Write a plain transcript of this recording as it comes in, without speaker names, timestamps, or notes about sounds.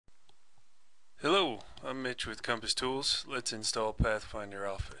Hello, I'm Mitch with Compass Tools. Let's install Pathfinder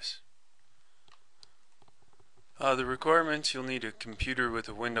Office. The requirements: you'll need a computer with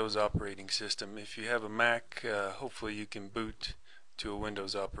a Windows operating system. If you have a Mac, hopefully you can boot to a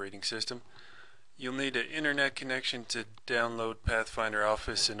Windows operating system. You'll need an internet connection to download Pathfinder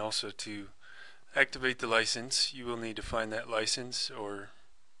Office, and also to activate the license. You will need to find that license or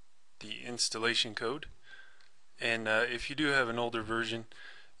the installation code. And if you do have an older version,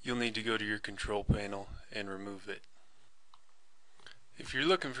 you'll need to go to your control panel and remove it. If you're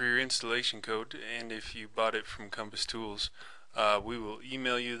looking for your installation code, and if you bought it from Compass Tools, we will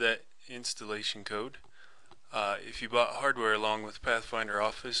email you that installation code. If you bought hardware along with Pathfinder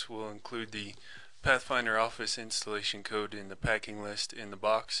Office, we'll include the Pathfinder Office installation code in the packing list in the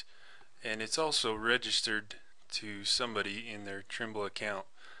box, and it's also registered to somebody in their Trimble account.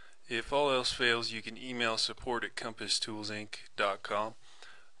 If all else fails, you can email support@compasstoolsinc.com,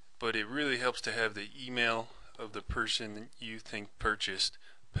 but it really helps to have the email of the person you think purchased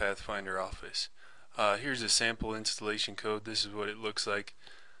Pathfinder Office. Here's a sample installation code. This is what it looks like.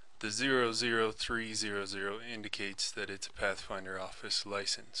 The 00300 indicates that it's a Pathfinder Office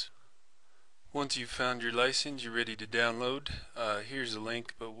license. Once you've found your license, you're ready to download. Here's a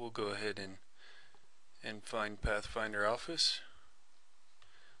link, but we'll go ahead and find Pathfinder Office.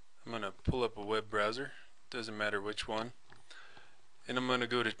 I'm going to pull up a web browser, doesn't matter which one, and I'm going to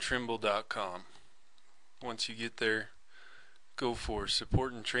go to trimble.com. Once you get there, go for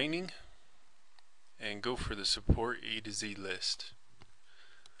support and training, and go for the support A to Z list.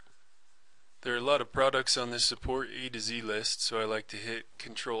 There are a lot of products on this support A to Z list, so I like to hit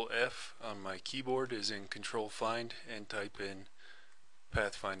Control F on my keyboard, as in Control Find, and type in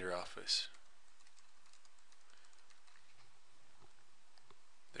Pathfinder Office.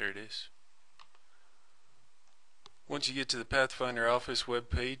 There it is. Once you get to the Pathfinder Office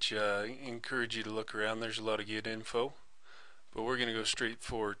webpage, I encourage you to look around. There's a lot of good info, but we're going to go straight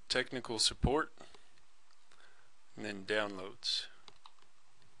for technical support and then downloads.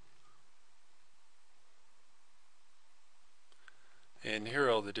 And here are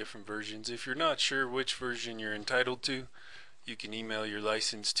all the different versions. If you're not sure which version you're entitled to, you can email your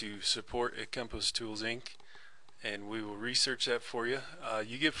license to support@compasstoolsinc, and we will research that for you.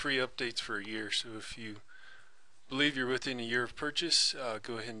 You get free updates for a year, so if you believe you're within a year of purchase,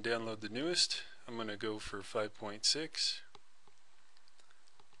 go ahead and download the newest. I'm going to go for 5.6,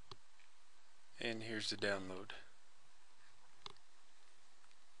 and here's the download.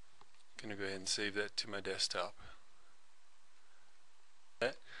 I'm going to go ahead and save that to my desktop.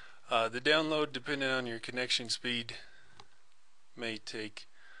 The download, depending on your connection speed, may take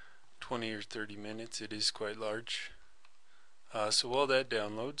 20 or 30 minutes. It is quite large. So while that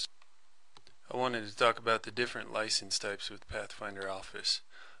downloads, I wanted to talk about the different license types with Pathfinder Office.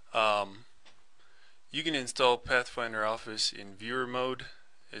 You can install Pathfinder Office in viewer mode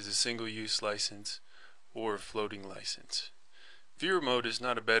as a single-use license or a floating license. Viewer mode is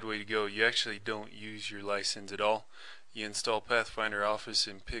not a bad way to go. You actually don't use your license at all. You install Pathfinder Office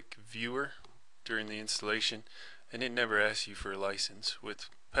and pick Viewer during the installation, and it never asks you for a license. With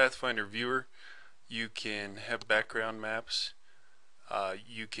Pathfinder Viewer, you can have background maps.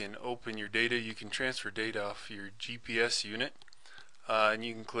 You can open your data. You can transfer data off your GPS unit, and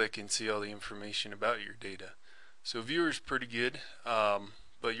you can click and see all the information about your data. So Viewer is pretty good,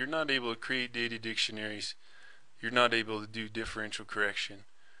 but you're not able to create data dictionaries. You're not able to do differential correction,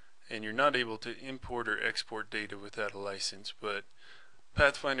 and you're not able to import or export data without a license. But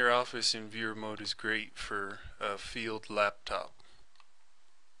Pathfinder Office in viewer mode is great for a field laptop.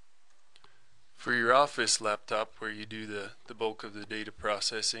 For your office laptop, where you do the bulk of the data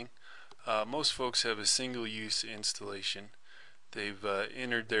processing, most folks have a single-use installation. They've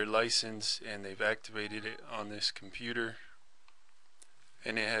entered their license and they've activated it on this computer,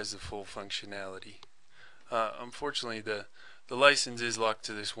 and it has the full functionality. Unfortunately, the license is locked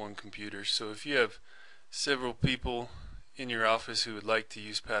to this one computer, so if you have several people in your office who would like to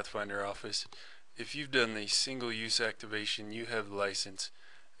use Pathfinder Office, if you've done the single-use activation, you have the license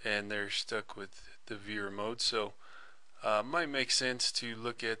and they're stuck with the viewer mode. So it might make sense to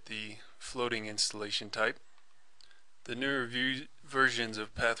look at the floating installation type. The newer versions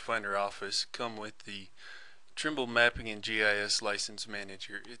of Pathfinder Office come with the Trimble Mapping and GIS License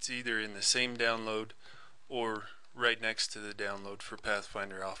Manager. It's either in the same download or right next to the download for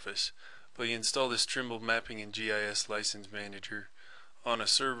Pathfinder Office. But you install this Trimble Mapping and GIS License Manager on a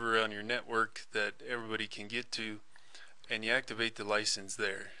server on your network that everybody can get to, and you activate the license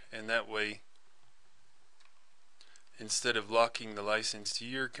there. And that way, instead of locking the license to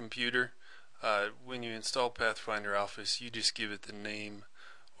your computer, when you install Pathfinder Office, you just give it the name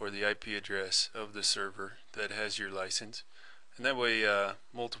or the IP address of the server that has your license, and that way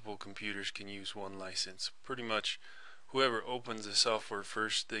multiple computers can use one license. Pretty much whoever opens the software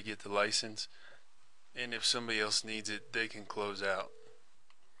first, they get the license, and if somebody else needs it, they can close out.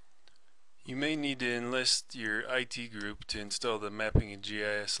 You may need to enlist your IT group to install the Mapping and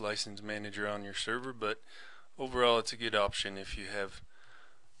GIS License Manager on your server, but overall it's a good option if you have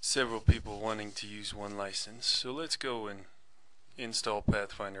several people wanting to use one license. So let's go and install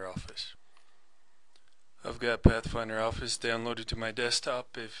Pathfinder Office. I've got Pathfinder Office downloaded to my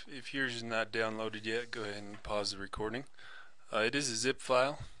desktop. If yours is not downloaded yet, go ahead and pause the recording. It is a zip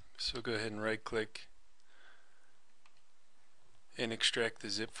file, so go ahead and right click and extract the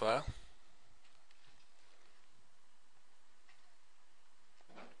zip file.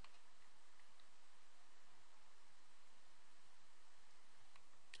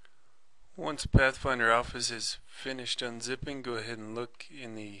 Once Pathfinder Office is finished unzipping, go ahead and look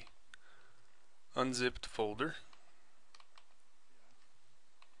in the unzipped folder.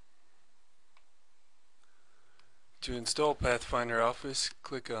 To install Pathfinder Office,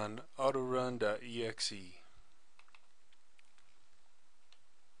 click on autorun.exe.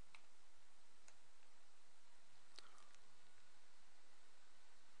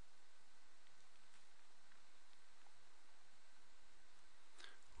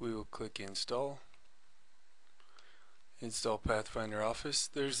 We will click Install. Install Pathfinder Office.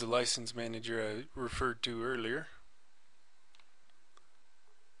 There's the license manager I referred to earlier.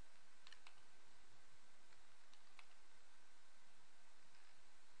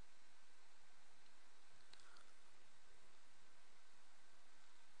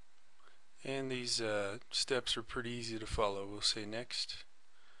 And these steps are pretty easy to follow. We'll say next.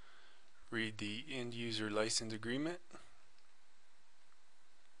 Read the end user license agreement.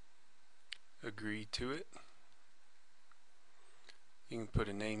 Agree to it. You can put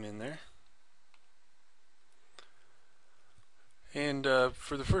a name in there. And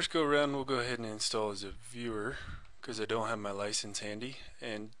for the first go around, we'll go ahead and install as a viewer because I don't have my license handy.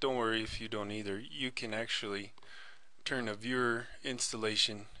 And don't worry if you don't either. You can actually turn a viewer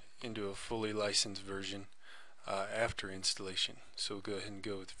installation into a fully licensed version after installation. So go ahead and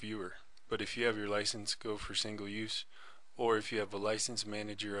go with viewer. But if you have your license, go for single use. Or if you have a license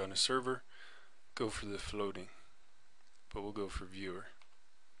manager on a server, go for the floating. But we'll go for viewer.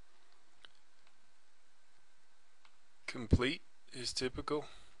 Complete is typical.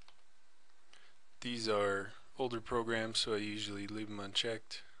 These are older programs, so I usually leave them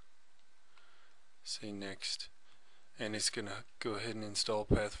unchecked. Say next. And it's going to go ahead and install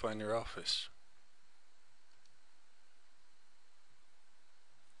Pathfinder Office.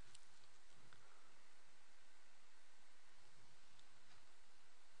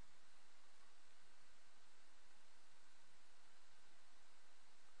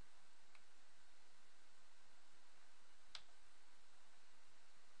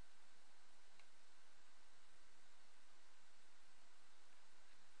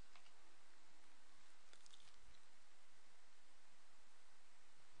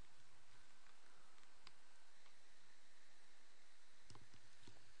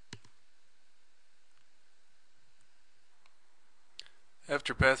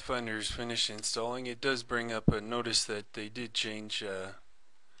 After Pathfinder is finished installing, it does bring up a notice that they did change the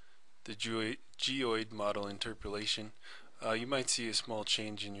geoid model interpolation. You might see a small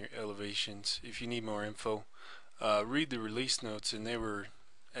change in your elevations. If you need more info, read the release notes, and they were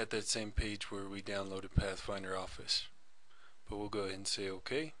at that same page where we downloaded Pathfinder Office. But we'll go ahead and say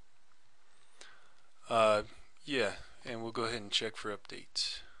OK. Yeah, and we'll go ahead and check for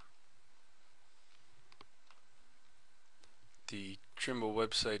updates. The Trimble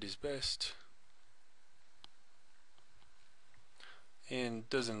website is best, and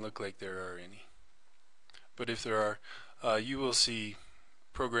doesn't look like there are any. But if there are, you will see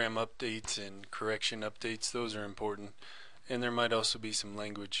program updates and correction updates. Those are important, and there might also be some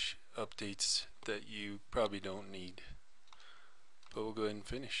language updates that you probably don't need. But we'll go ahead and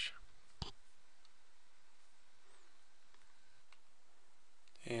finish.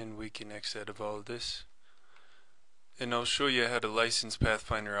 And we can exit out of all of this. And I'll show you how to license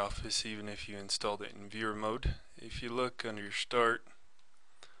Pathfinder Office even if you installed it in viewer mode. If you look under Start,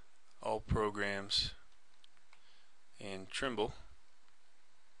 All Programs, and Trimble,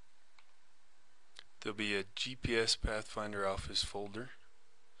 there'll be a GPS Pathfinder Office folder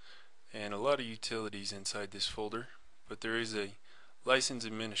and a lot of utilities inside this folder, but there is a License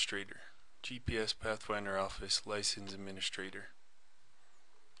Administrator, GPS Pathfinder Office License Administrator.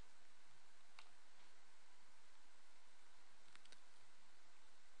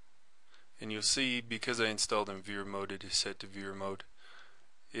 And you'll see, because I installed in viewer mode, it is set to viewer mode.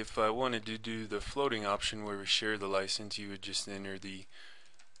 If I wanted to do the floating option where we share the license, you would just enter the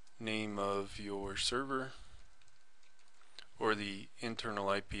name of your server or the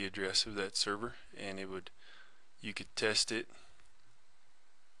internal IP address of that server, and you could test it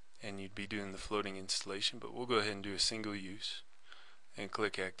and you'd be doing the floating installation. But we'll go ahead and do a single use and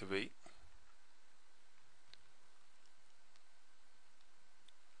click activate.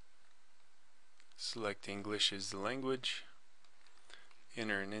 Select English as the language,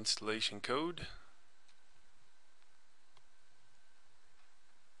 enter an installation code,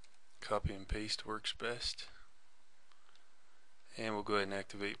 copy and paste works best, and we'll go ahead and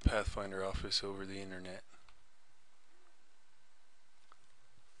activate Pathfinder Office over the internet.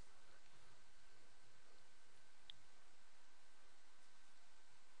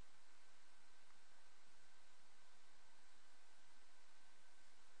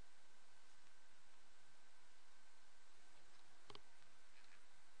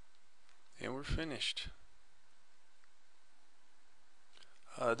 And we're finished.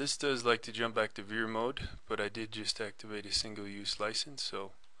 This does like to jump back to viewer mode, but I did just activate a single use license,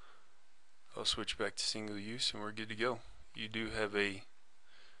 so I'll switch back to single use and we're good to go. You do have a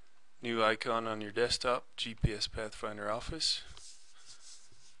new icon on your desktop, GPS Pathfinder Office,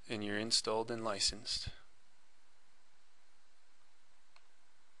 and you're installed and licensed.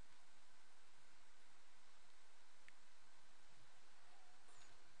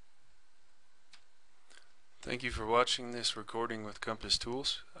 Thank you for watching this recording with Compass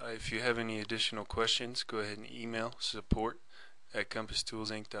Tools. If you have any additional questions, go ahead and email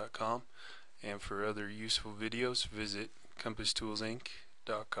support@compasstoolsinc.com, and for other useful videos, visit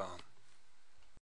compasstoolsinc.com.